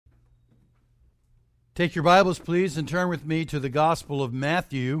Take your Bibles, please, and turn with me to the Gospel of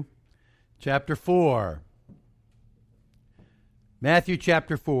Matthew, chapter 4. Matthew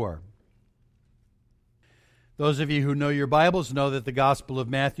chapter 4. Those of you who know your Bibles know that the Gospel of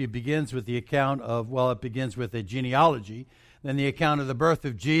Matthew begins with the account of, it begins with a genealogy, then the account of the birth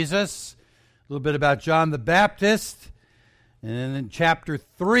of Jesus, a little bit about John the Baptist, and then in chapter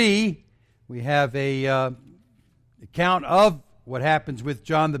 3, we have a account of what happens with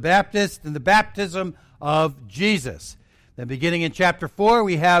John the Baptist and the baptism of Jesus. Then beginning in chapter 4,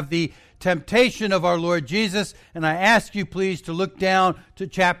 we have the temptation of our Lord Jesus, and I ask you please to look down to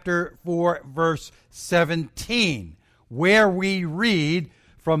chapter 4, verse 17, where we read,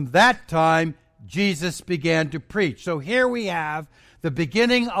 "From that time Jesus began to preach." So here we have the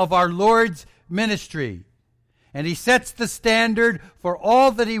beginning of our Lord's ministry, and he sets the standard for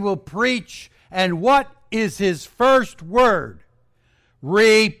all that he will preach. And what is his first word?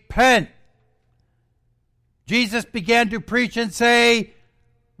 Repent. Jesus began to preach and say,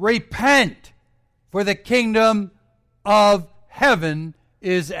 "Repent, for the kingdom of heaven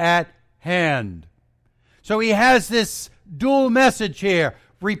is at hand." So he has this dual message here.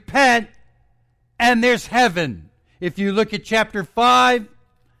 Repent, and there's heaven. If you look at chapter 5,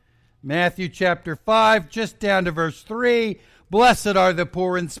 Matthew chapter 5, just down to verse 3, "Blessed are the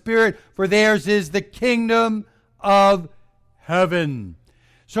poor in spirit, for theirs is the kingdom of heaven."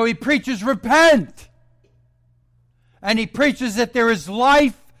 So he preaches repent. And he preaches that there is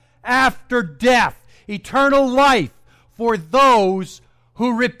life after death, eternal life for those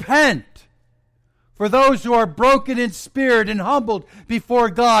who repent, for those who are broken in spirit and humbled before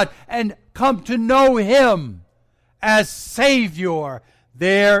God and come to know him as Savior.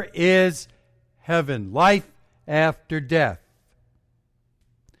 There is heaven, life after death.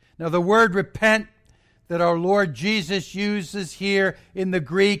 Now the word repent that our Lord Jesus uses here in the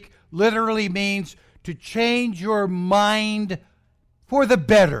Greek literally means to change your mind for the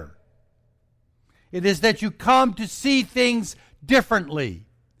better. It is that you come to see things differently.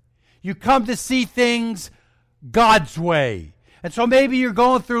 You come to see things God's way. And so maybe you're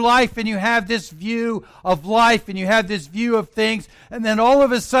going through life and you have this view of life and you have this view of things, and then all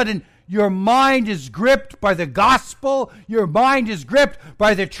of a sudden your mind is gripped by the gospel, your mind is gripped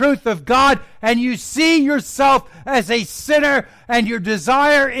by the truth of God, and you see yourself as a sinner, and your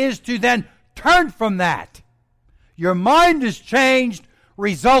desire is to then turn from that. Your mind is changed,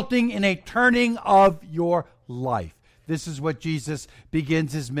 resulting in a turning of your life. This is what Jesus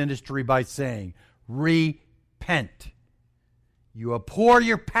begins his ministry by saying. Repent. You abhor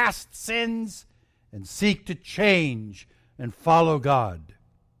your past sins and seek to change and follow God.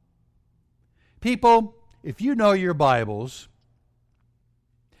 People, if you know your Bibles,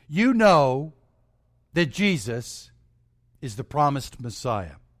 you know that Jesus is the promised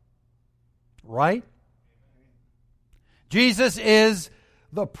Messiah. Right? Jesus is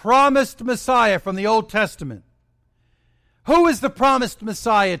the promised Messiah from the Old Testament. Who is the promised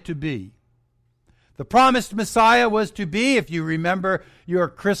Messiah to be? The promised Messiah was to be, if you remember your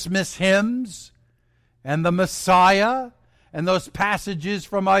Christmas hymns, and the Messiah, and those passages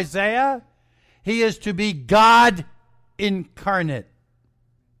from Isaiah, he is to be God incarnate.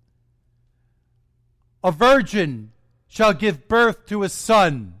 A virgin shall give birth to a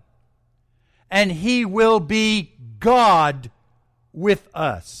son, and he will be God with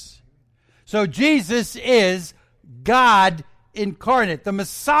us. So Jesus is God incarnate. The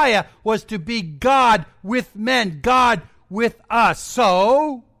Messiah was to be God with men, God with us.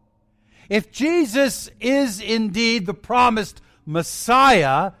 So, if Jesus is indeed the promised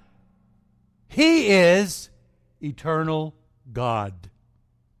Messiah, he is eternal God.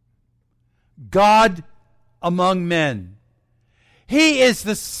 God among men. He is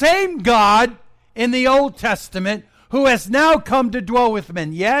the same God in the Old Testament who has now come to dwell with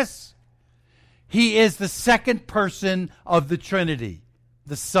men. Yes, he is the second person of the Trinity,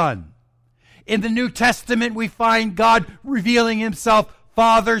 the Son. In the New Testament, we find God revealing himself,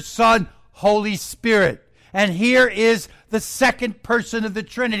 Father, Son, Holy Spirit. And here is the second person of the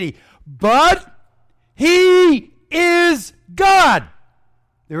Trinity. But he is God.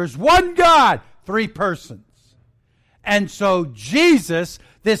 There is one God, three persons. And so Jesus,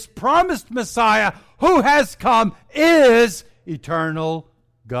 this promised Messiah who has come, is eternal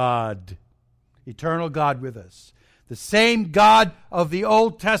God. Eternal God with us. The same God of the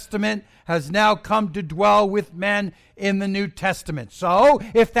Old Testament has now come to dwell with men in the New Testament. So,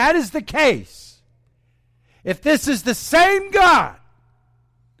 if that is the case, if this is the same God,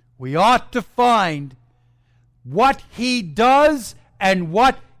 we ought to find what he does and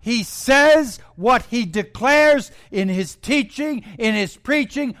what he says, what he declares in his teaching, in his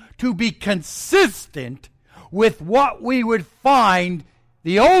preaching, to be consistent with what we would find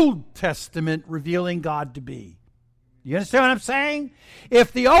the Old Testament revealing God to be. You understand what I'm saying?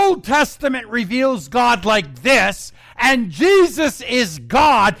 If the Old Testament reveals God like this, and Jesus is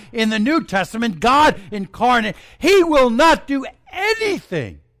God in the New Testament, God incarnate, he will not do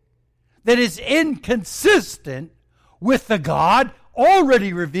anything that is inconsistent with the God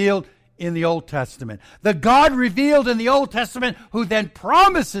already revealed in the Old Testament. The God revealed in the Old Testament who then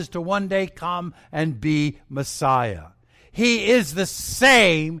promises to one day come and be Messiah. He is the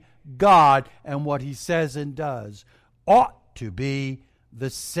same God, and what he says and does ought to be the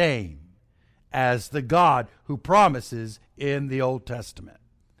same as the God who promises in the Old Testament.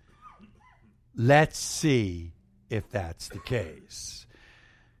 Let's see if that's the case.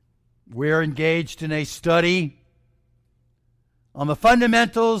 We're engaged in a study on the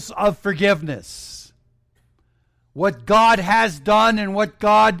fundamentals of forgiveness. What God has done and what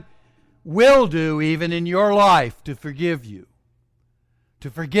God will do even in your life to forgive you, to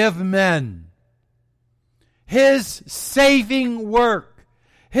forgive men. His saving work,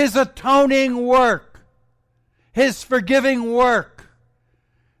 his atoning work, his forgiving work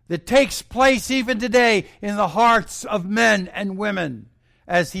that takes place even today in the hearts of men and women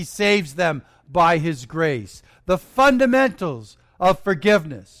as he saves them by his grace. The fundamentals of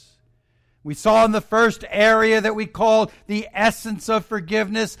forgiveness. We saw in the first area that we called the essence of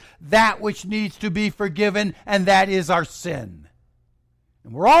forgiveness, that which needs to be forgiven, and that is our sin.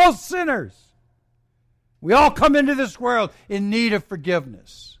 And we're all sinners. We all come into this world in need of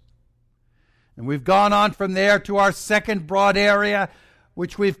forgiveness. And we've gone on from there to our second broad area,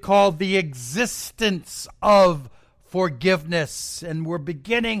 which we've called the existence of forgiveness. And we're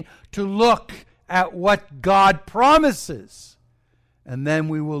beginning to look at what God promises. And then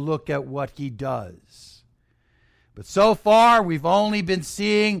we will look at what he does. But so far, we've only been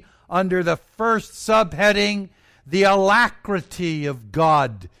seeing under the first subheading the alacrity of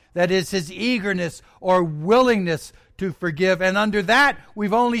God. That is, his eagerness or willingness to forgive. And under that,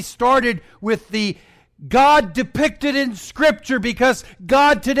 we've only started with the God depicted in Scripture, because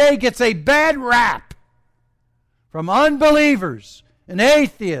God today gets a bad rap from unbelievers and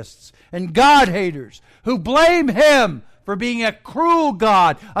atheists and God-haters who blame him for being a cruel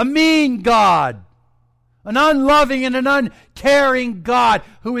God, a mean God, an unloving and an uncaring God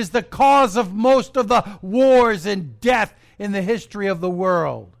who is the cause of most of the wars and death in the history of the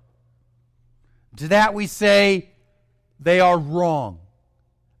world. To that we say they are wrong.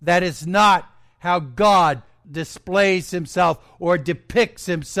 That is not how God displays himself or depicts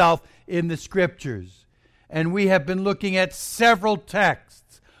himself in the Scriptures. And we have been looking at several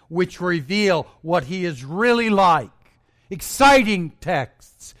texts which reveal what he is really like. Exciting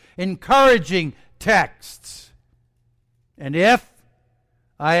texts, encouraging texts. And if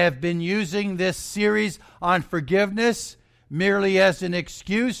I have been using this series on forgiveness merely as an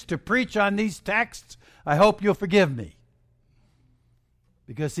excuse to preach on these texts, I hope you'll forgive me,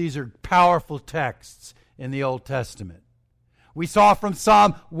 because these are powerful texts in the Old Testament. We saw from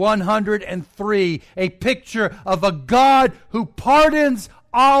Psalm 103 a picture of a God who pardons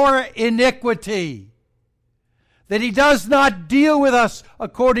our iniquity. That he does not deal with us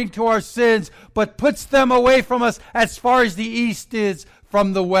according to our sins, but puts them away from us as far as the east is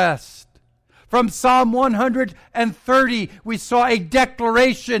from the west. From Psalm 130, we saw a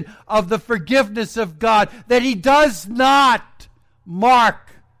declaration of the forgiveness of God, that he does not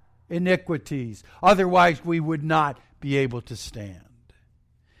mark iniquities. Otherwise, we would not be able to stand.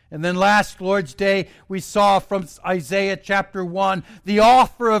 And then last Lord's Day, we saw from Isaiah chapter 1 the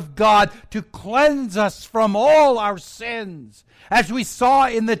offer of God to cleanse us from all our sins. As we saw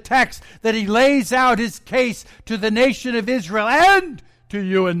in the text that he lays out his case to the nation of Israel and to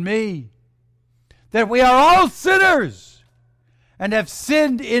you and me. That we are all sinners and have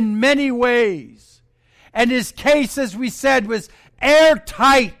sinned in many ways. And his case, as we said, was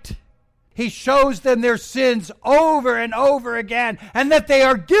airtight. He shows them their sins over and over again, and that they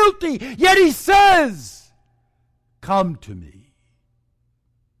are guilty. Yet he says, come to me.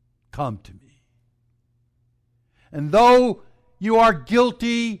 Come to me. And though you are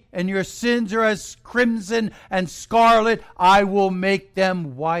guilty and your sins are as crimson and scarlet, I will make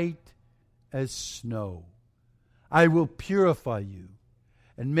them white as snow. I will purify you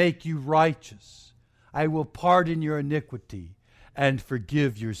and make you righteous. I will pardon your iniquity and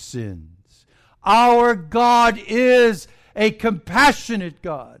forgive your sins. Our God is a compassionate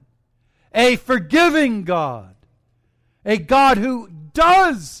God, a forgiving God, a God who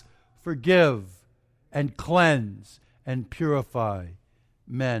does forgive and cleanse and purify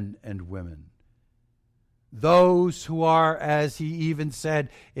men and women. Those who are, as he even said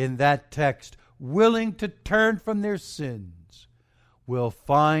in that text, willing to turn from their sins will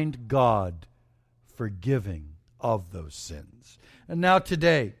find God forgiving of those sins. And now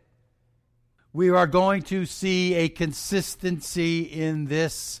today, we are going to see a consistency in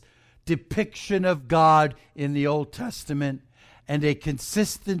this depiction of God in the Old Testament and a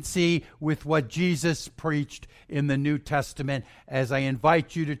consistency with what Jesus preached in the New Testament, as I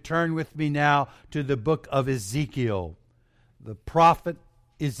invite you to turn with me now to the book of Ezekiel, the prophet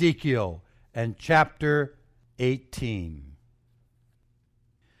Ezekiel, and chapter 18.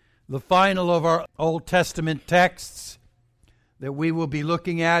 The final of our Old Testament texts that we will be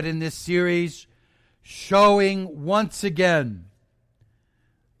looking at in this series, showing once again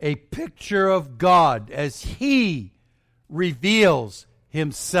a picture of God as He reveals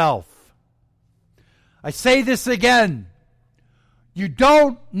Himself. I say this again. You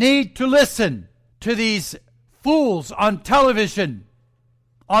don't need to listen to these fools on television,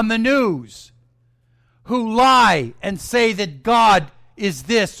 on the news, who lie and say that God is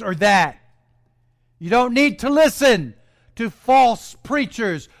this or that. You don't need to listen to false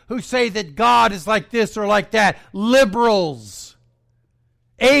preachers who say that God is like this or like that. Liberals,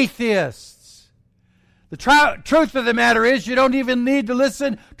 atheists. The truth of the matter is, you don't even need to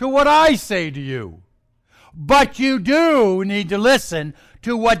listen to what I say to you. But you do need to listen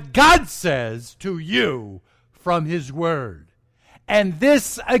to what God says to you from His Word. And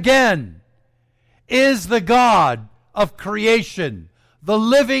this, again, is the God of creation, the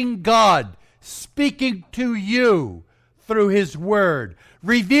living God, speaking to you through His Word,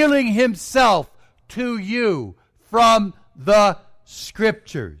 revealing Himself to you from the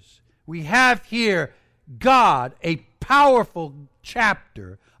Scriptures. We have here God, a powerful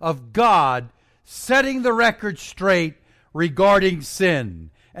chapter of God setting the record straight regarding sin.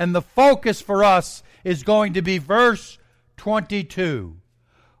 And the focus for us is going to be verse 22.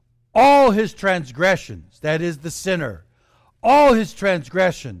 All his transgressions, that is the sinner, all his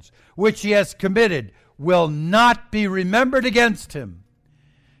transgressions which he has committed will not be remembered against him,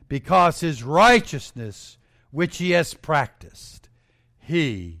 because his righteousness which he has practiced,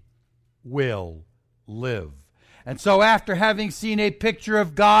 he will live. And so after having seen a picture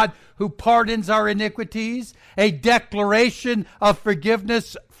of God who pardons our iniquities, a declaration of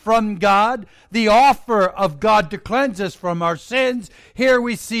forgiveness from God, the offer of God to cleanse us from our sins, here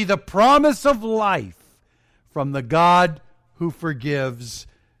we see the promise of life from the God who forgives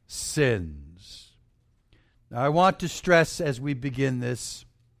sins. Now I want to stress as we begin this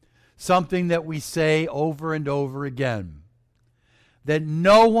something that we say over and over again, that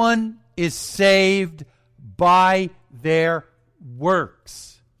no one is saved by their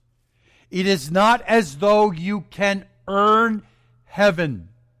works. It is not as though you can earn heaven.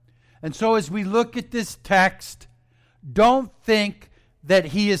 And so as we look at this text, don't think that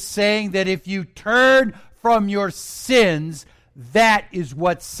he is saying that if you turn from your sins, that is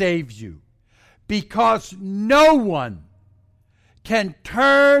what saves you. Because no one can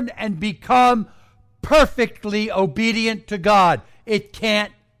turn and become perfectly obedient to God. It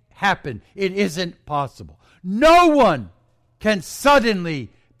can't happen. It isn't possible. No one can suddenly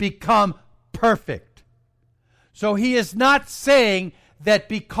become perfect. So he is not saying that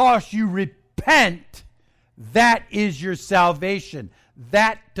because you repent, that is your salvation.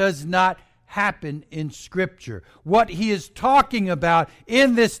 That does not happen in Scripture. What he is talking about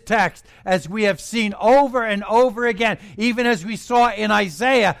in this text, as we have seen over and over again, even as we saw in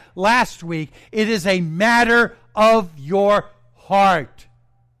Isaiah last week, it is a matter of your heart.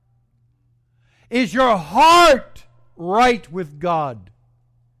 Is your heart right with God?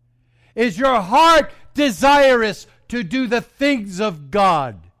 Is your heart desirous to do the things of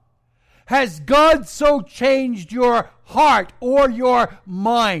God? Has God so changed your heart or your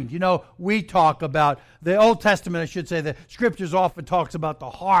mind? You know, we talk about, the Old Testament, I should say, the Scriptures often talks about the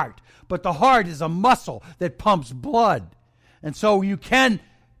heart. But the heart is a muscle that pumps blood. And so you can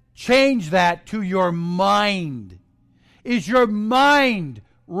change that to your mind. Is your mind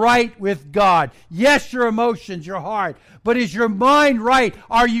right with God? Yes, your emotions, your heart. But is your mind right?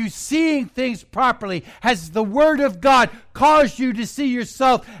 Are you seeing things properly? Has the Word of God caused you to see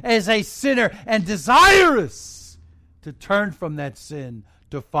yourself as a sinner and desirous to turn from that sin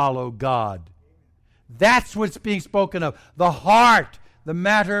to follow God? That's what's being spoken of. The heart, the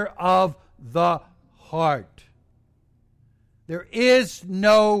matter of the heart. There is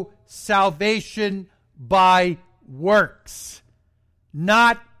no salvation by works.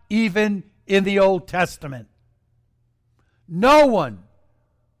 Not even in the Old Testament. No one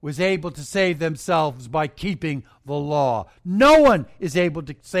was able to save themselves by keeping the law. No one is able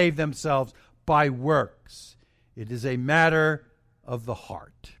to save themselves by works. It is a matter of the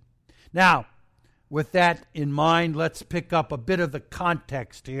heart. Now, with that in mind, let's pick up a bit of the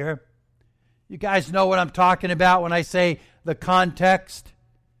context here. You guys know what I'm talking about when I say the context?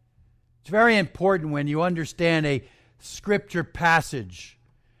 It's very important when you understand a scripture passage.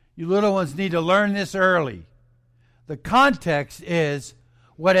 You little ones need to learn this early. The context is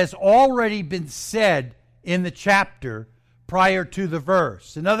what has already been said in the chapter prior to the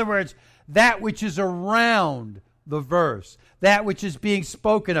verse. In other words, that which is around the verse, that which is being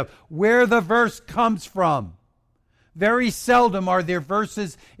spoken of, where the verse comes from. Very seldom are there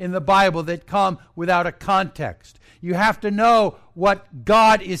verses in the Bible that come without a context. You have to know what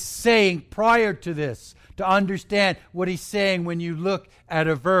God is saying prior to this to understand what he's saying when you look at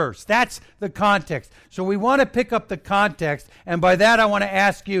a verse. That's the context. So we want to pick up the context, and by that I want to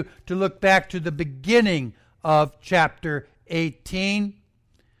ask you to look back to the beginning of chapter 18.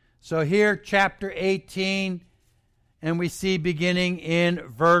 So here, chapter 18, and we see beginning in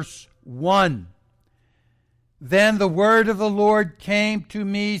verse 1. Then the word of the Lord came to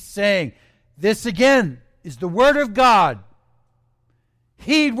me, saying, this again is the word of God.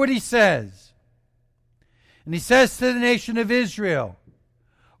 Heed what he says. And he says to the nation of Israel,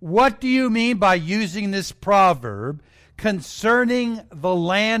 what do you mean by using this proverb concerning the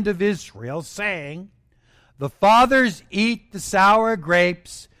land of Israel, saying, the fathers eat the sour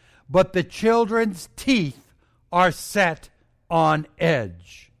grapes, but the children's teeth are set on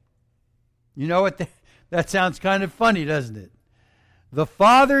edge? You know what? That sounds kind of funny, doesn't it? The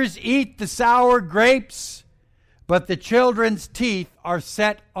fathers eat the sour grapes, but the children's teeth are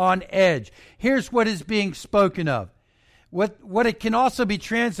set on edge. Here's what is being spoken of. What it can also be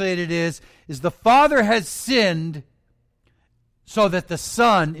translated is the father has sinned so that the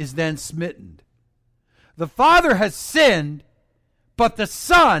son is then smitten. The father has sinned, but the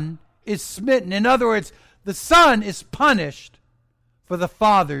son is smitten. In other words, the son is punished for the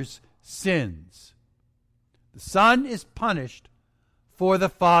father's sins. The son is punished for the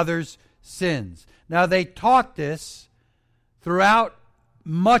father's sins. Now, they taught this throughout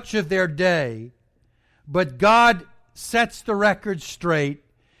much of their day, but God sets the record straight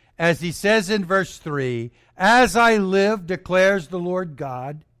as he says in verse 3, as I live, declares the Lord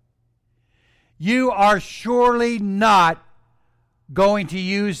God, you are surely not going to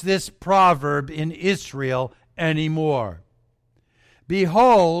use this proverb in Israel anymore.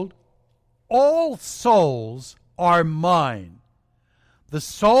 Behold, all souls are mine. The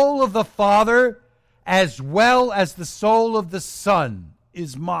soul of the Father as well as the soul of the Son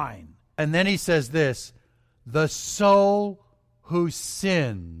is mine. And then he says this, the soul who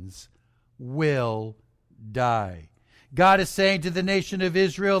sins will die. God is saying to the nation of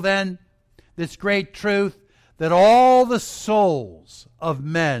Israel then, this great truth, that all the souls of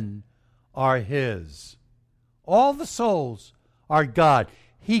men are his. All the souls are God.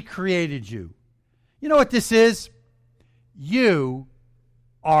 He created you. You know what this is? You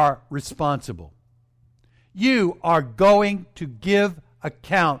are responsible. You are going to give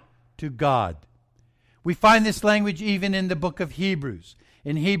account to God. We find this language even in the book of Hebrews.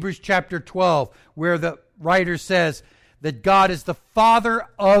 In Hebrews chapter 12, where the writer says that God is the Father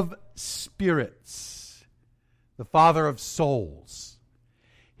of spirits, the Father of souls.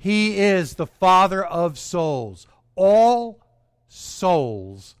 He is the Father of souls. All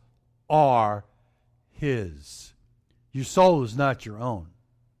souls are his. Your soul is not your own.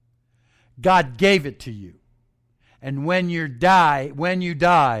 God gave it to you. And when you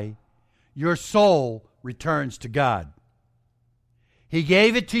die, your soul returns to God. He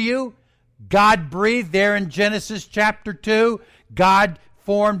gave it to you. God breathed there in Genesis chapter 2. God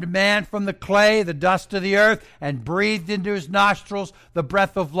formed man from the clay, the dust of the earth, and breathed into his nostrils the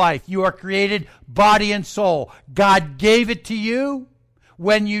breath of life. You are created body and soul. God gave it to you.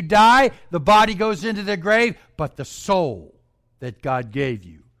 When you die, the body goes into the grave, but the soul that God gave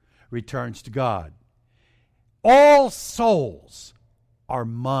you returns to God. All souls are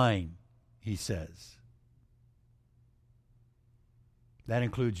mine, he says. That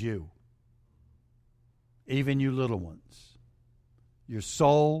includes you. Even you little ones. Your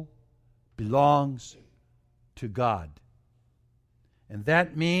soul belongs to God. And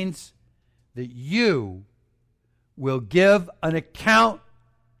that means that you will give an account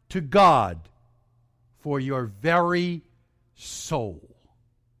to God for your very soul.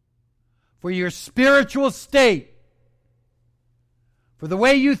 For your spiritual state. For the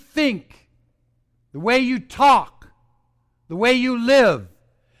way you think. The way you talk. The way you live.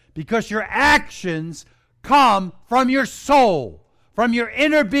 Because your actions come from your soul, from your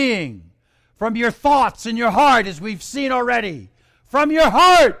inner being, from your thoughts and your heart, as we've seen already. From your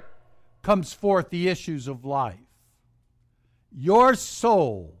heart comes forth the issues of life. Your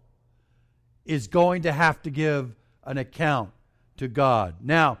soul is going to have to give an account to God.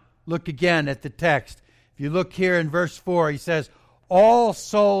 Now, look again at the text. If you look here in verse 4, he says, all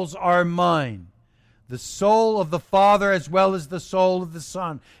souls are mine. The soul of the Father as well as the soul of the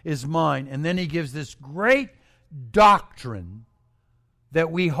Son is mine. And then he gives this great doctrine that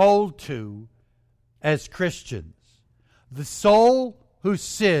we hold to as Christians. The soul who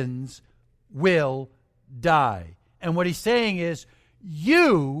sins will die. And what he's saying is,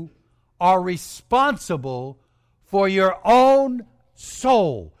 you are responsible for your own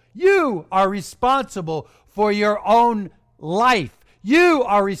soul. You are responsible for your own life. You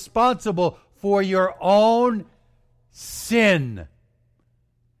are responsible for your own sin.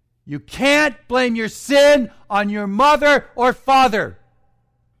 You can't blame your sin on your mother or father.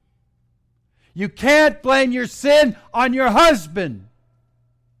 You can't blame your sin on your husband.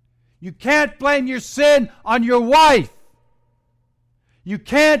 You can't blame your sin on your wife. You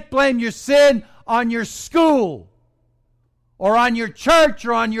can't blame your sin on your school or on your church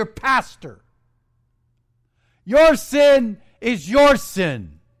or on your pastor. Your sin is your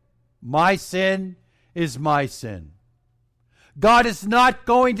sin. My sin is my sin. God is not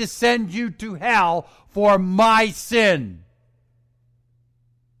going to send you to hell for my sin.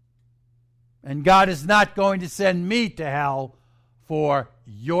 And God is not going to send me to hell for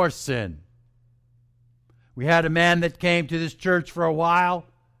your sin. We had a man that came to this church for a while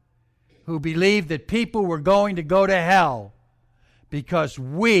who believed that people were going to go to hell because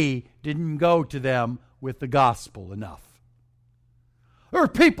we didn't go to them with the gospel enough. There are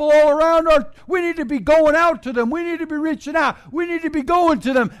people all around us. We need to be going out to them. We need to be reaching out. We need to be going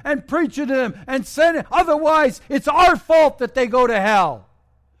to them and preaching to them and sending. Otherwise, it's our fault that they go to hell.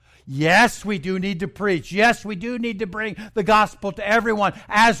 Yes, we do need to preach. Yes, we do need to bring the gospel to everyone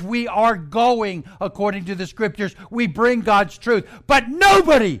as we are going according to the scriptures. We bring God's truth. But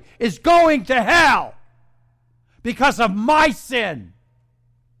nobody is going to hell because of my sin.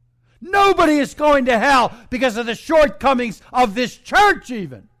 Nobody is going to hell because of the shortcomings of this church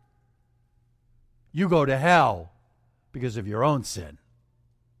even. You go to hell because of your own sin.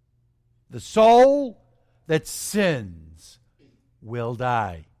 The soul that sins will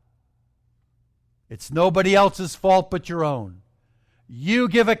die. It's nobody else's fault but your own. You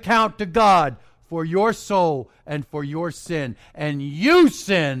give account to God for your soul and for your sin. And you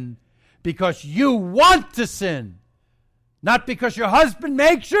sin because you want to sin. Not because your husband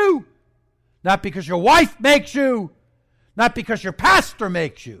makes you. Not because your wife makes you. Not because your pastor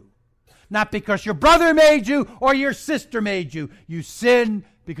makes you. Not because your brother made you or your sister made you. You sin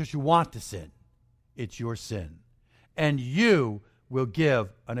because you want to sin. It's your sin. And you will give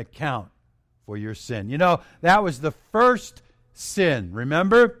an account for your sin. You know, that was the first sin.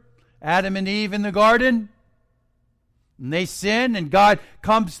 Remember? Adam and Eve in the garden? And they sin and God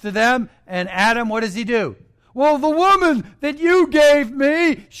comes to them. And Adam, what does he do? Well, the woman that you gave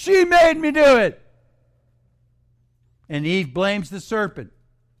me, she made me do it. And Eve blames the serpent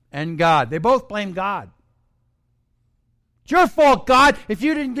and God. They both blame God. It's your fault, God. If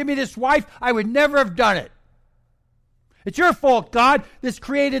you didn't give me this wife, I would never have done it. It's your fault, God. This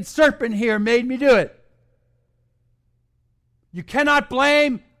created serpent here made me do it. You cannot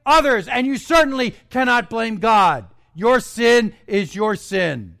blame others, and you certainly cannot blame God. Your sin is your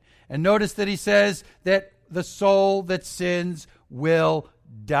sin. And notice that he says that the soul that sins will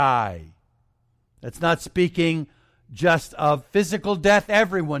die. That's not speaking just of physical death.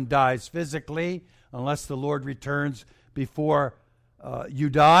 Everyone dies physically, unless the Lord returns before you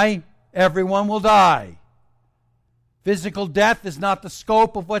die. Everyone will die. Physical death is not the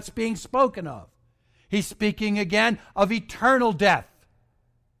scope of what's being spoken of. He's speaking again of eternal death.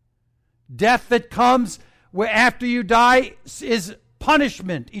 Death that comes after you die is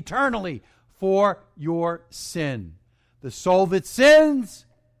punishment eternally for your sin. The soul that sins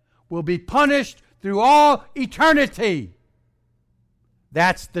will be punished through all eternity.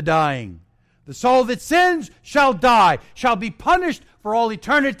 That's the dying. The soul that sins shall die, shall be punished for all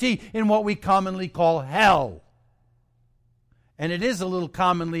eternity in what we commonly call hell. And it is a little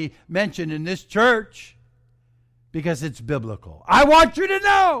commonly mentioned in this church because it's biblical. I want you to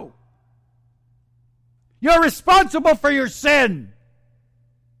know you're responsible for your sin.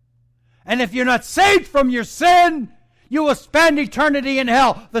 And if you're not saved from your sin, you will spend eternity in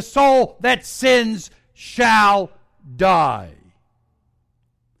hell. The soul that sins shall die.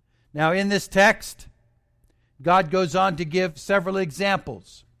 Now, in this text, God goes on to give several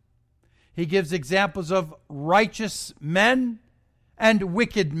examples. He gives examples of righteous men and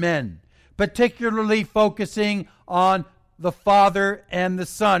wicked men, particularly focusing on the Father and the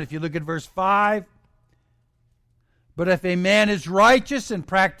Son. If you look at verse 5, but if a man is righteous and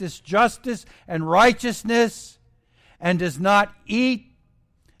practice justice and righteousness and does not eat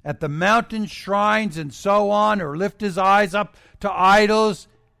at the mountain shrines and so on, or lift his eyes up to idols,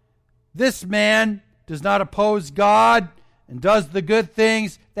 this man does not oppose God and does the good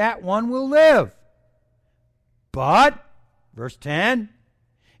things, that one will live. But, verse 10,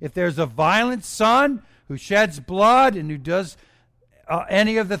 if there's a violent son who sheds blood and who does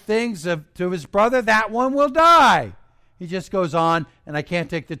any of the things to his brother, that one will die. He just goes on, and I can't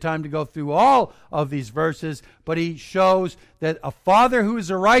take the time to go through all of these verses, but he shows that a father who is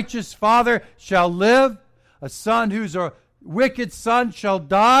a righteous father shall live, a son who's a wicked son shall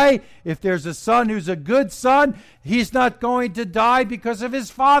die. If there's a son who's a good son, he's not going to die because of his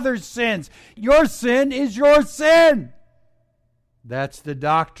father's sins. Your sin is your sin. That's the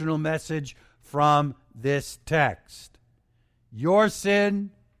doctrinal message from this text. Your sin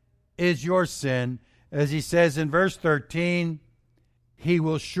is your sin. As he says in verse 13, he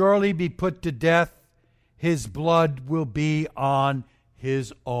will surely be put to death. His blood will be on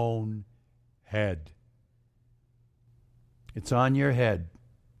his own head. It's on your head.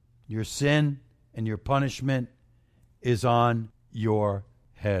 Your sin and your punishment is on your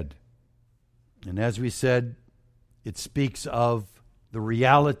head. And as we said, it speaks of the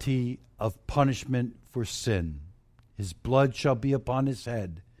reality of punishment for sin. His blood shall be upon his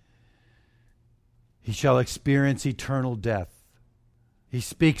head. He shall experience eternal death. He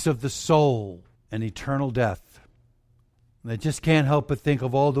speaks of the soul and eternal death. And I just can't help but think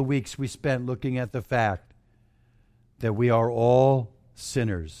of all the weeks we spent looking at the fact that we are all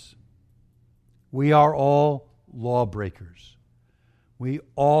sinners. We are all lawbreakers. We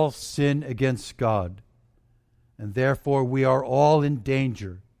all sin against God. And therefore we are all in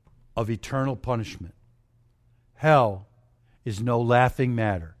danger of eternal punishment. Hell is no laughing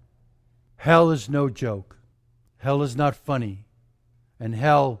matter. Hell is no joke. Hell is not funny. And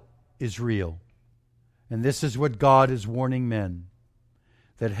hell is real. And this is what God is warning men,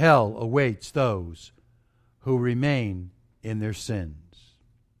 that hell awaits those who remain in their sins.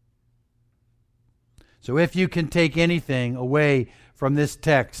 So if you can take anything away from this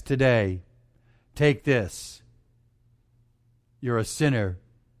text today, take this. You're a sinner.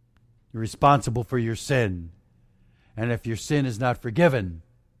 You're responsible for your sin. And if your sin is not forgiven,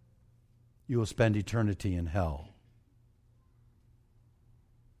 you will spend eternity in hell.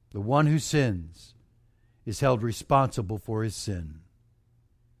 The one who sins is held responsible for his sin.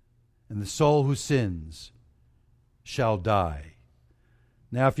 And the soul who sins shall die.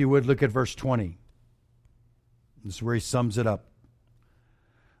 Now, if you would, look at verse 20. This is where he sums it up.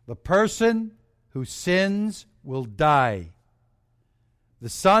 The person who sins will die. The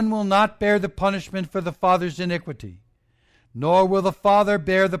son will not bear the punishment for the father's iniquity, nor will the father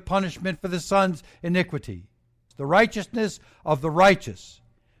bear the punishment for the son's iniquity. The righteousness of the righteous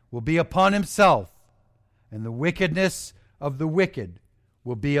will be upon himself, and the wickedness of the wicked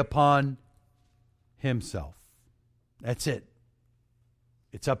will be upon himself. That's it.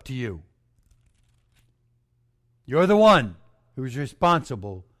 It's up to you. You're the one who is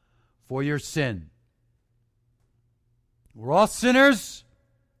responsible for your sin. We're all sinners.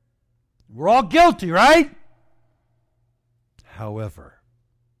 We're all guilty, right? However,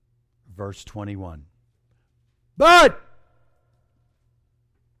 verse 21. But,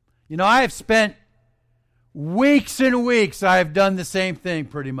 I have spent weeks and weeks, I have done the same thing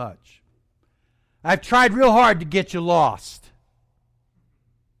pretty much. I've tried real hard to get you lost.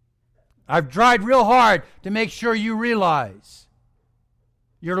 I've tried real hard to make sure you realize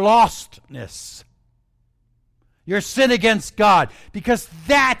your lostness, your sin against God, because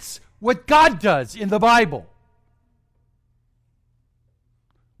that's what God does in the Bible.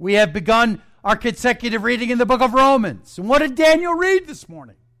 We have begun our consecutive reading in the book of Romans. And what did Daniel read this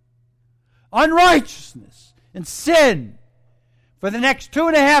morning? Unrighteousness and sin. For the next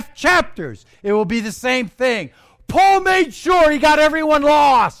 2.5 chapters, it will be the same thing. Paul made sure he got everyone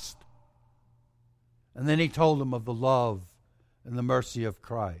lost. And then he told them of the love and the mercy of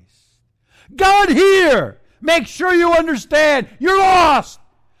Christ. God here, make sure you understand you're lost.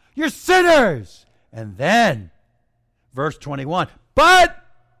 You're sinners. And then, verse 21, but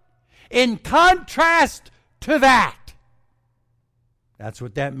in contrast to that, that's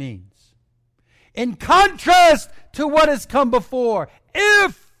what that means. In contrast to what has come before,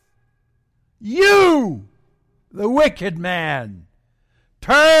 if you, the wicked man,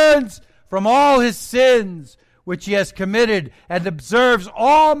 turns from all his sins which he has committed and observes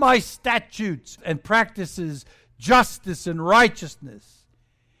all my statutes and practices justice and righteousness,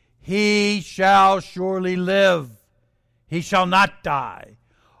 he shall surely live. He shall not die.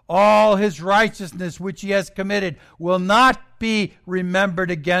 All his righteousness which he has committed will not be remembered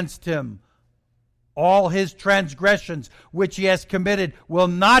against him. All his transgressions which he has committed will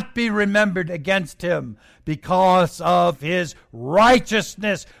not be remembered against him. Because of his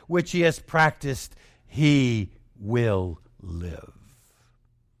righteousness which he has practiced, he will live.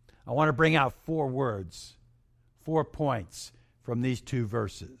 I want to bring out 4 words, 4 points from these 2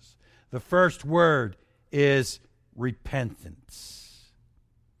 verses. The first word is repentance.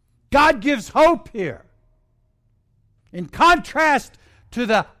 God gives hope here. In contrast to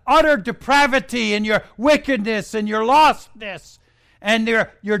the utter depravity and your wickedness and your lostness and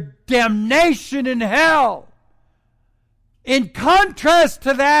your damnation in hell. In contrast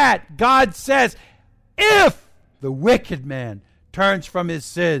to that, God says, if the wicked man turns from his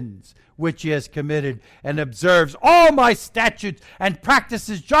sins which he has committed and observes all my statutes and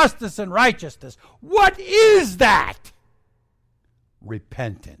practices justice and righteousness, what is that?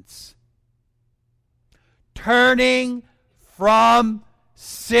 Repentance. Turning from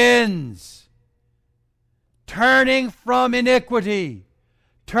sins. Turning from iniquity.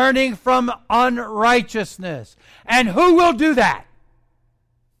 Turning from unrighteousness. And who will do that?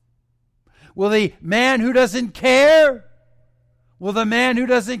 Will the man who doesn't care? Will the man who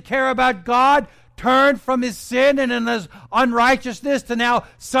doesn't care about God turn from his sin and in his unrighteousness to now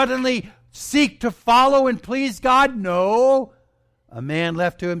suddenly seek to follow and please God? No. A man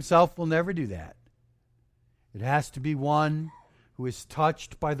left to himself will never do that. It has to be one who is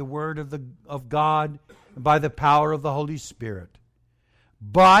touched by the word of God and by the power of the Holy Spirit.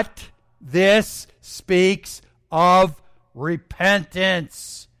 But this speaks of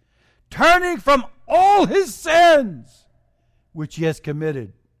repentance. Turning from all his sins which he has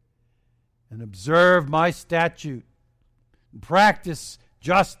committed, and observe my statute, and practice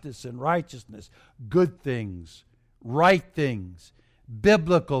justice and righteousness, good things, right things,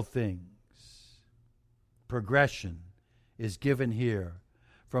 biblical things. Progression is given here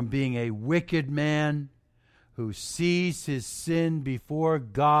from being a wicked man who sees his sin before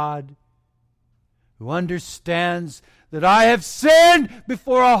God, who understands that I have sinned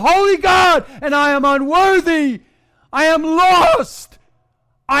before a holy God and I am unworthy. I am lost.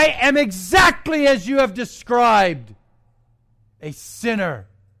 I am exactly as you have described, a sinner,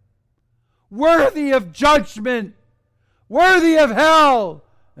 worthy of judgment, worthy of hell.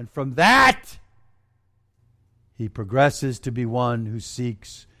 And from that, he progresses to be one who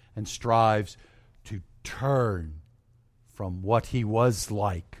seeks and strives to turn from what he was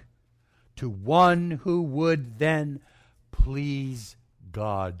like to one who would then please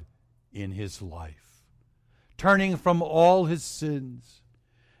God in his life. Turning from all his sins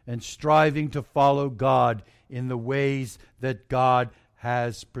and striving to follow God in the ways that God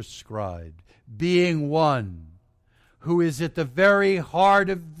has prescribed. Being one who is at the very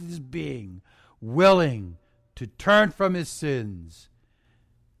heart of his being, willing to turn from his sins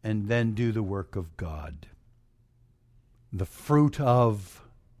and then do the work of God. The fruit of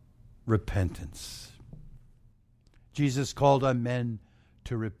repentance. Jesus called on men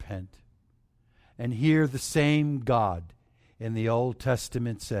to repent. And here the same God in the Old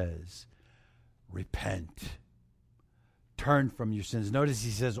Testament says, repent. Turn from your sins. Notice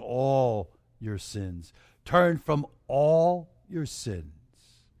he says all your sins. Turn from all your sins.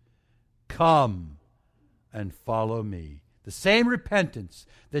 Come and follow me. The same repentance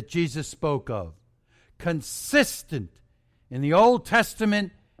that Jesus spoke of. Consistent in the Old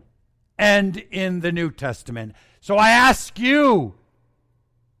Testament and in the New Testament. So I ask you,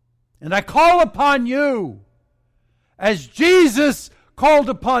 and I call upon you, as Jesus called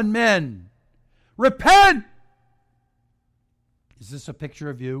upon men, repent. Is this a picture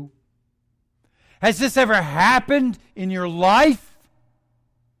of you? Has this ever happened in your life?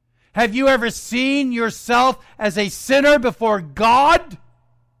 Have you ever seen yourself as a sinner before God?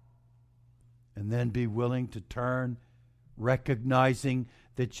 And then be willing to turn, recognizing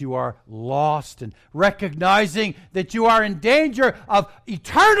that you are lost and recognizing that you are in danger of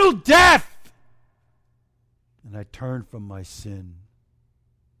eternal death. And I turn from my sin.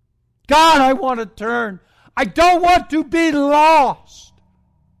 God, I want to turn. I don't want to be lost.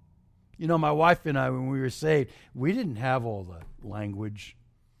 You know, my wife and I, when we were saved, we didn't have all the language.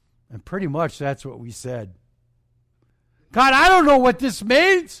 And pretty much that's what we said. God, I don't know what this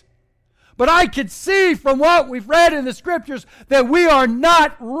means. But I can see from what we've read in the Scriptures that we are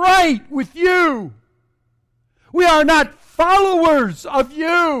not right with you. We are not followers of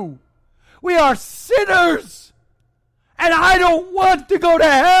you. We are sinners. And I don't want to go to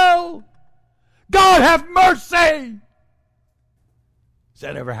hell. God have mercy! Has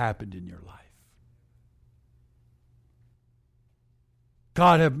that ever happened in your life?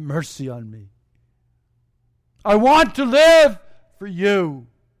 God have mercy on me. I want to live for you.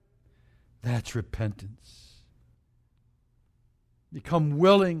 That's repentance. Become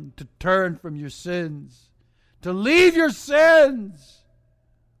willing to turn from your sins, to leave your sins.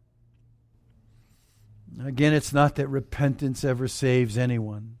 Again, it's not that repentance ever saves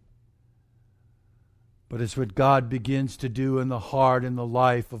anyone, but it's what God begins to do in the heart and the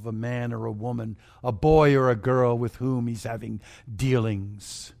life of a man or a woman, a boy or a girl with whom he's having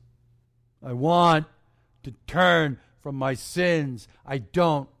dealings. I want to turn from my sins. I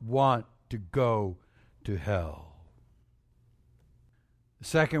don't want to go to hell. The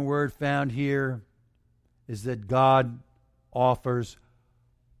second word found here is that God offers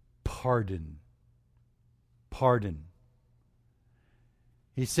pardon. Pardon.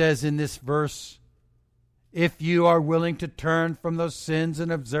 He says in this verse, if you are willing to turn from those sins and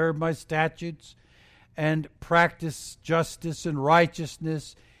observe my statutes and practice justice and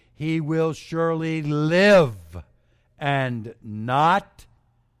righteousness, he will surely live and not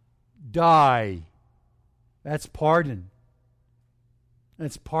die. That's pardon.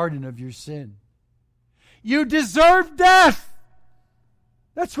 That's pardon of your sin. You deserve death.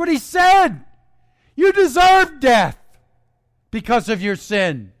 That's what he said. You deserve death because of your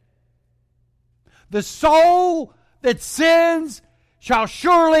sin. The soul that sins shall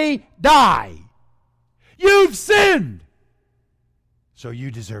surely die. You've sinned, so you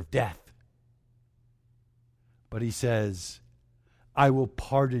deserve death. But he says, I will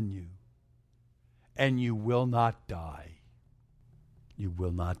pardon you, and you will not die. You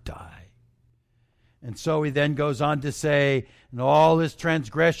will not die. And so he then goes on to say, and all his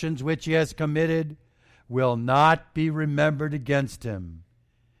transgressions which he has committed will not be remembered against him,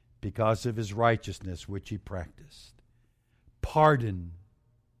 because of his righteousness which he practiced. Pardon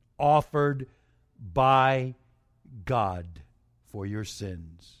offered by God for your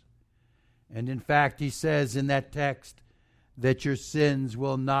sins. And in fact, he says in that text that your sins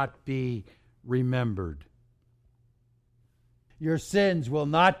will not be remembered. Your sins will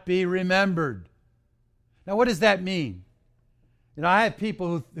not be remembered. Now, what does that mean? I have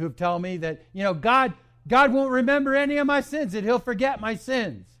people who tell me that, God won't remember any of my sins, that he'll forget my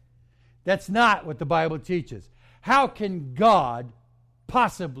sins. That's not what the Bible teaches. How can God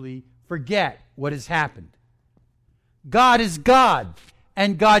possibly forget what has happened? God is God,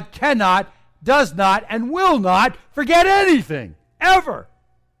 and God cannot, does not, and will not forget anything, ever.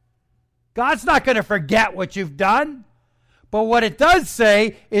 God's not going to forget what you've done. But what it does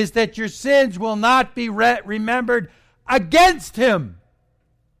say is that your sins will not be remembered against him.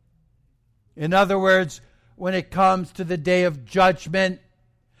 In other words, when it comes to the day of judgment,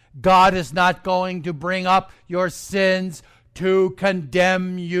 God is not going to bring up your sins to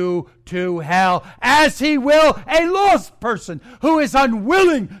condemn you to hell, as he will a lost person who is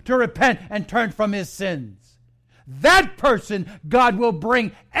unwilling to repent and turn from his sins. That person, God will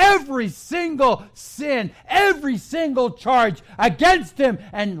bring every single sin, every single charge against him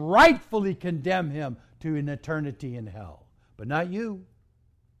and rightfully condemn him to an eternity in hell. But not you.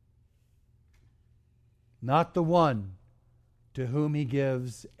 Not the one to whom he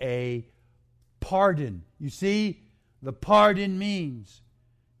gives a pardon. You see, the pardon means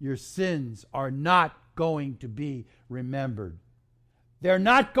your sins are not going to be remembered. They're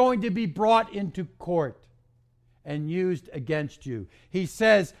not going to be brought into court and used against you. He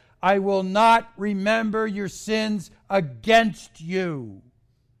says, I will not remember your sins against you.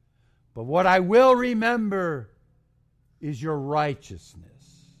 But what I will remember is your righteousness.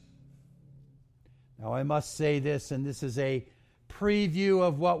 Now I must say this, and this is a preview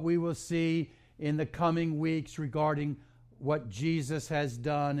of what we will see in the coming weeks regarding what Jesus has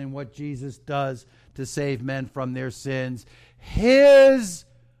done and what Jesus does to save men from their sins. His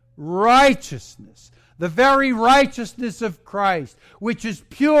righteousness, the very righteousness of Christ, which is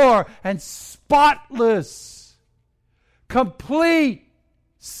pure and spotless, complete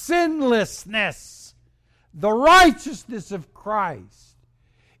sinlessness, the righteousness of Christ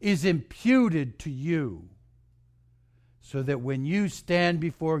is imputed to you, so that when you stand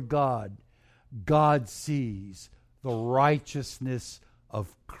before God, God sees the righteousness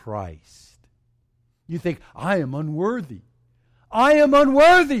of Christ. You think, I am unworthy. I am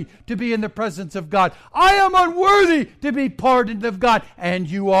unworthy to be in the presence of God. I am unworthy to be pardoned of God. And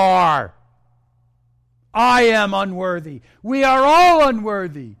you are. I am unworthy. We are all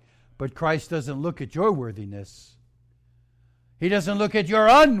unworthy. But Christ doesn't look at your worthiness. He doesn't look at your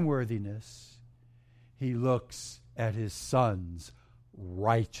unworthiness. He looks at his Son's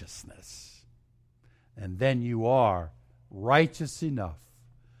righteousness. And then you are righteous enough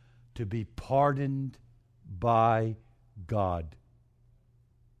to be pardoned by God.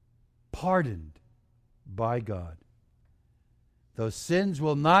 Pardoned by God. Those sins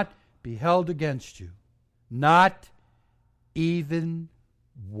will not be held against you. Not even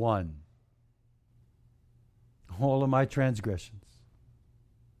one. All of my transgressions,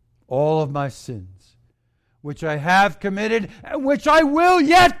 all of my sins, which I have committed and which I will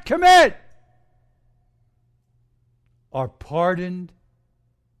yet commit, are pardoned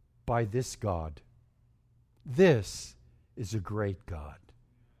by this God. This is a great God.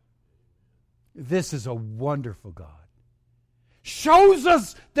 This is a wonderful God. Shows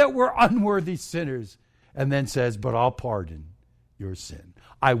us that we're unworthy sinners and then says, but I'll pardon your sin.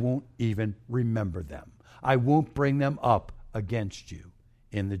 I won't even remember them. I won't bring them up against you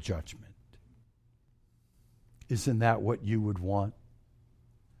in the judgment. Isn't that what you would want?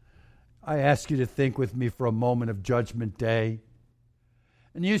 I ask you to think with me for a moment of Judgment Day.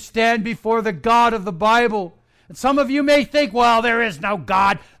 And you stand before the God of the Bible. And some of you may think, well, there is no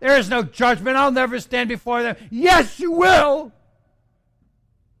God. There is no judgment. I'll never stand before them. Yes, you will.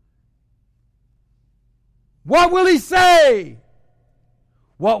 What will he say?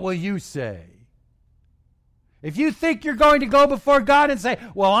 What will you say? If you think you're going to go before God and say,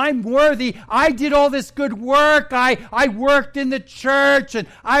 well, I'm worthy, I did all this good work, I worked in the church, and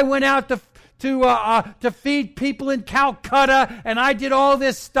I went out to feed people in Calcutta, and I did all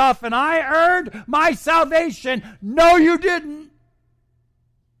this stuff, and I earned my salvation. No, you didn't.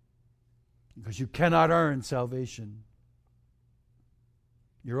 Because you cannot earn salvation.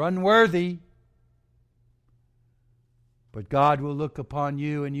 You're unworthy. But God will look upon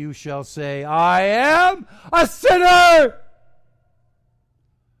you and you shall say, I am a sinner.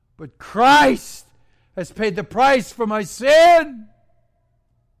 But Christ has paid the price for my sin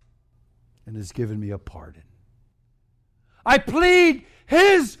and has given me a pardon. I plead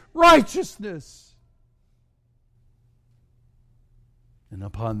his righteousness. And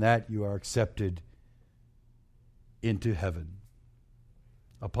upon that you are accepted into heaven.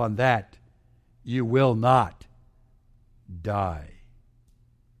 Upon that you will not die.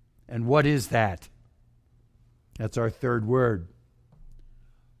 And what is that? That's our third word.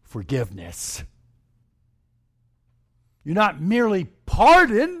 Forgiveness. You're not merely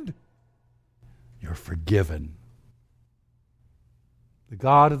pardoned, you're forgiven. The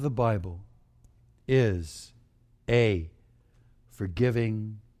God of the Bible is a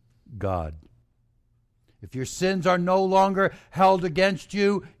forgiving God. If your sins are no longer held against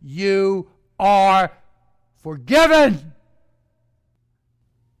you, you are forgiven.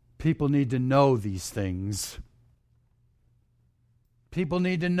 People need to know these things. People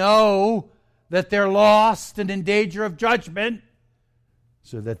need to know that they're lost and in danger of judgment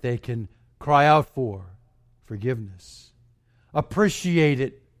so that they can cry out for forgiveness. Appreciate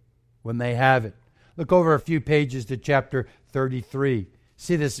it when they have it. Look over a few pages to chapter 33.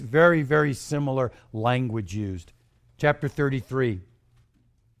 See this very, very similar language used. Chapter 33,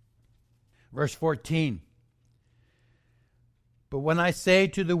 verse 14. But when I say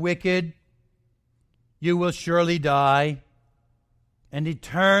to the wicked, you will surely die, and he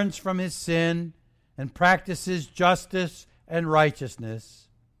turns from his sin and practices justice and righteousness,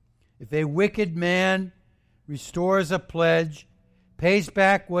 if a wicked man restores a pledge, pays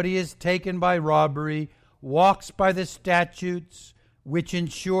back what he has taken by robbery, walks by the statutes which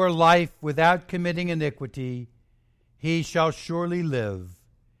ensure life without committing iniquity, he shall surely live,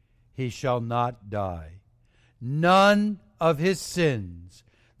 he shall not die. None of his sins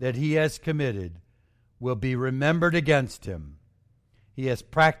that he has committed will be remembered against him. He has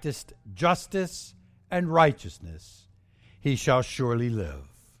practiced justice and righteousness. He shall surely live.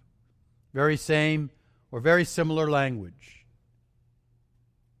 Very same or very similar language.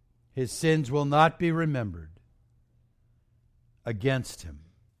 His sins will not be remembered against him,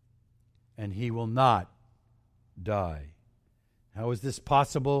 and he will not die. How is this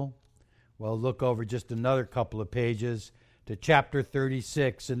possible? Well, look over just another couple of pages to chapter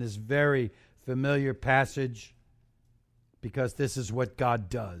 36 in this very familiar passage, because this is what God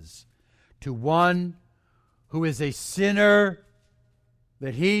does. To one who is a sinner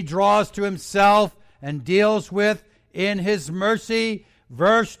that he draws to himself and deals with in his mercy,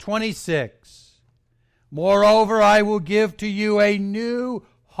 verse 26. Moreover, I will give to you a new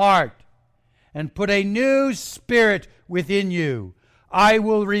heart and put a new spirit within you. I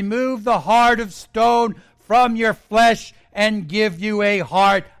will remove the heart of stone from your flesh and give you a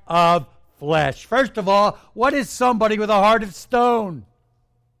heart of flesh. First of all, what is somebody with a heart of stone?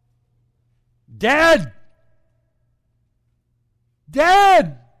 Dead.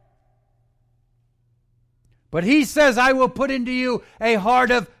 Dead. But he says, I will put into you a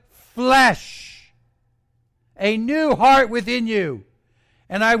heart of flesh, a new heart within you,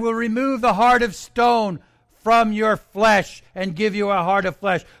 and I will remove the heart of stone from your flesh and give you a heart of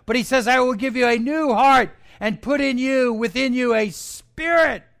flesh. But he says, I will give you a new heart and put within you a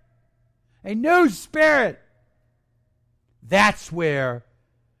spirit, a new spirit. That's where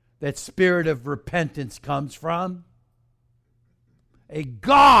that spirit of repentance comes from. A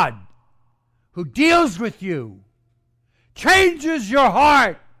God who deals with you, changes your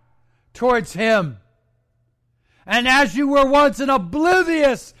heart towards him. And as you were once an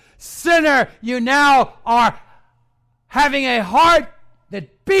oblivious sinner, you now are having a heart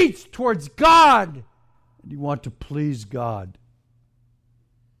that beats towards God. And you want to please God.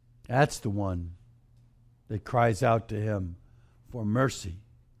 That's the one that cries out to him for mercy,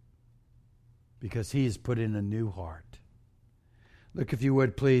 because he has put in a new heart. Look, if you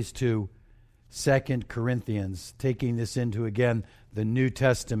would, please, to 2 Corinthians, taking this into, again, the New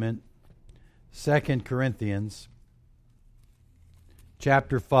Testament. 2 Corinthians,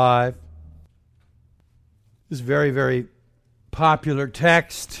 chapter 5. This is a very, very popular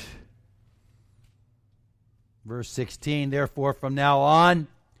text. Verse 16, therefore, from now on,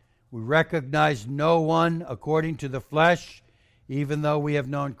 we recognize no one according to the flesh, even though we have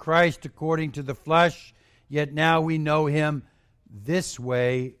known Christ according to the flesh, yet now we know him this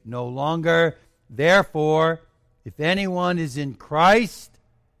way no longer. Therefore, if anyone is in Christ,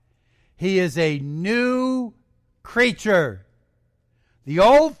 he is a new creature. The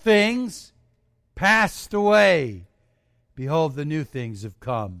old things passed away. Behold, the new things have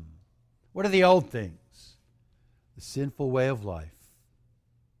come. What are the old things? The sinful way of life.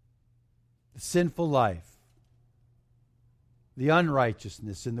 The sinful life. The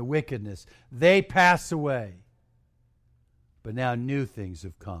unrighteousness and the wickedness. They pass away. But now new things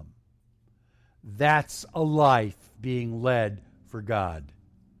have come. That's a life being led for God.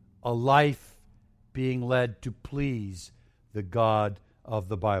 A life being led to please the God of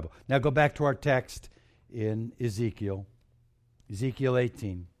the Bible. Now go back to our text in Ezekiel. Ezekiel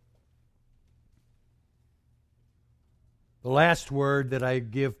 18. The last word that I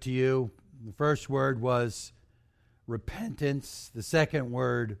give to you, the first word was repentance. The second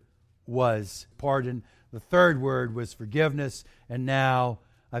word was pardon. The third word was forgiveness. And now,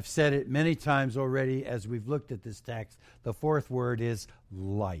 I've said it many times already as we've looked at this text, the fourth word is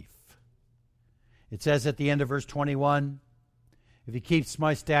life. It says at the end of verse 21, if he keeps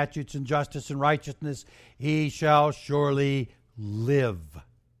my statutes and justice and righteousness, he shall surely live.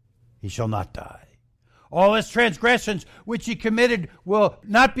 He shall not die. All his transgressions which he committed will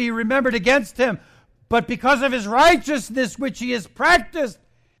not be remembered against him, but because of his righteousness which he has practiced,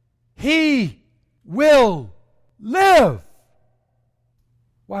 he will live.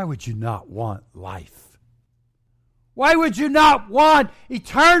 Why would you not want life? Why would you not want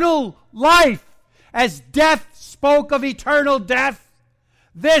eternal life? As death spoke of eternal death,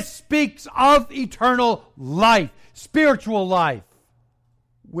 this speaks of eternal life, spiritual life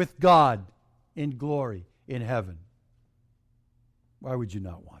with God in glory in heaven. Why would you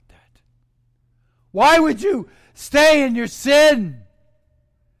not want that? Why would you stay in your sin,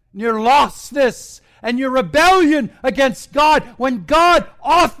 your lostness, and your rebellion against God when God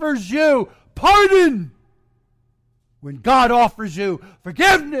offers you pardon, when God offers you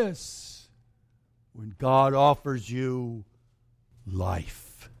forgiveness, when God offers you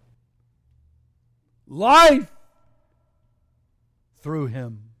life? Life through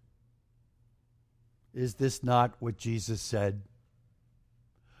him. Is this not what Jesus said?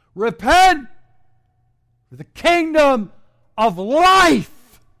 Repent, for the kingdom of life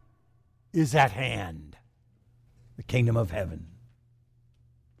is at hand. The kingdom of heaven.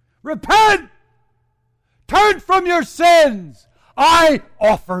 Repent! Turn from your sins! I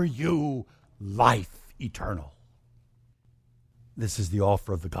offer you life eternal. This is the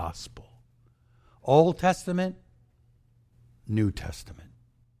offer of the gospel. Old Testament, New Testament.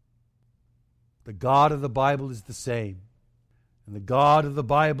 The God of the Bible is the same. And the God of the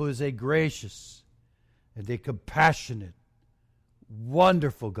Bible is a gracious and a compassionate,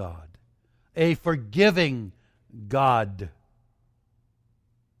 wonderful God. A forgiving God.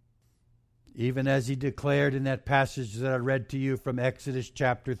 Even as he declared in that passage that I read to you from Exodus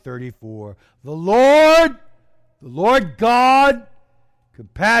chapter 34, the Lord God,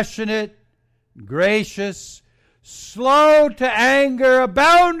 compassionate, gracious, slow to anger,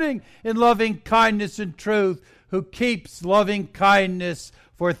 abounding in loving kindness and truth, who keeps loving kindness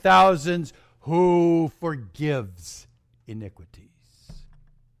for thousands, who forgives iniquities.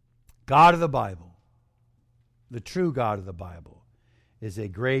 God of the Bible, the true God of the Bible, is a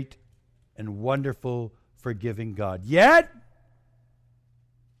great and wonderful forgiving God. Yet,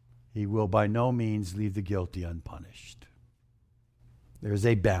 he will by no means leave the guilty unpunished. There's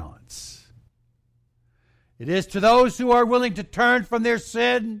a balance. It is to those who are willing to turn from their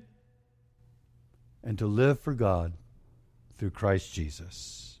sin and to live for God through Christ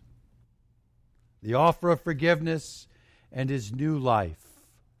Jesus. The offer of forgiveness and his new life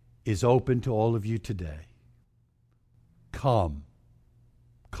is open to all of you today. Come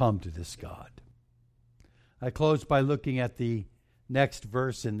to this God. I close by looking at the next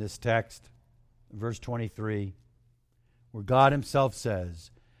verse in this text, verse 23, where God himself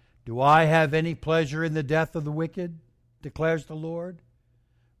says, "Do I have any pleasure in the death of the wicked, declares the Lord,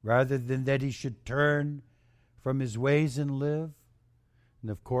 rather than that he should turn from his ways and live?" And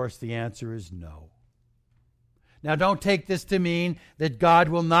of course the answer is no. Now don't take this to mean that God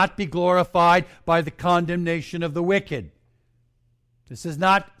will not be glorified by the condemnation of the wicked. This is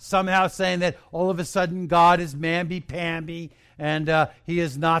not somehow saying that all of a sudden God is mamby-pamby and he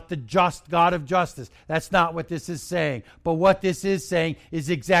is not the just God of justice. That's not what this is saying. But what this is saying is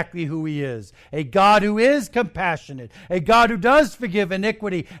exactly who he is. A God who is compassionate. A God who does forgive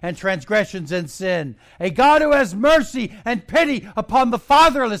iniquity and transgressions and sin. A God who has mercy and pity upon the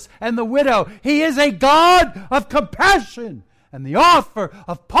fatherless and the widow. He is a God of compassion. And the offer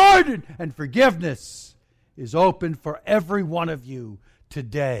of pardon and forgiveness is open for every one of you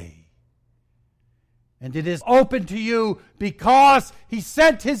today. And it is open to you because he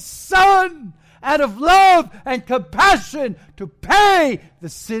sent his Son out of love and compassion to pay the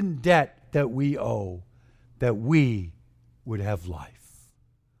sin debt that we owe, that we would have life.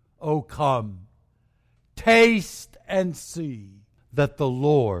 Oh, come, taste and see that the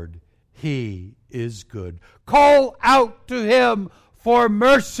Lord, he is good. Call out to him for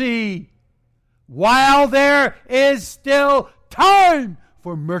mercy while there is still time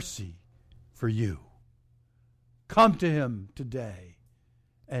for mercy for you. Come to him today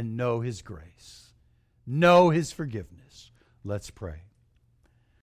and know his grace. Know his forgiveness. Let's pray.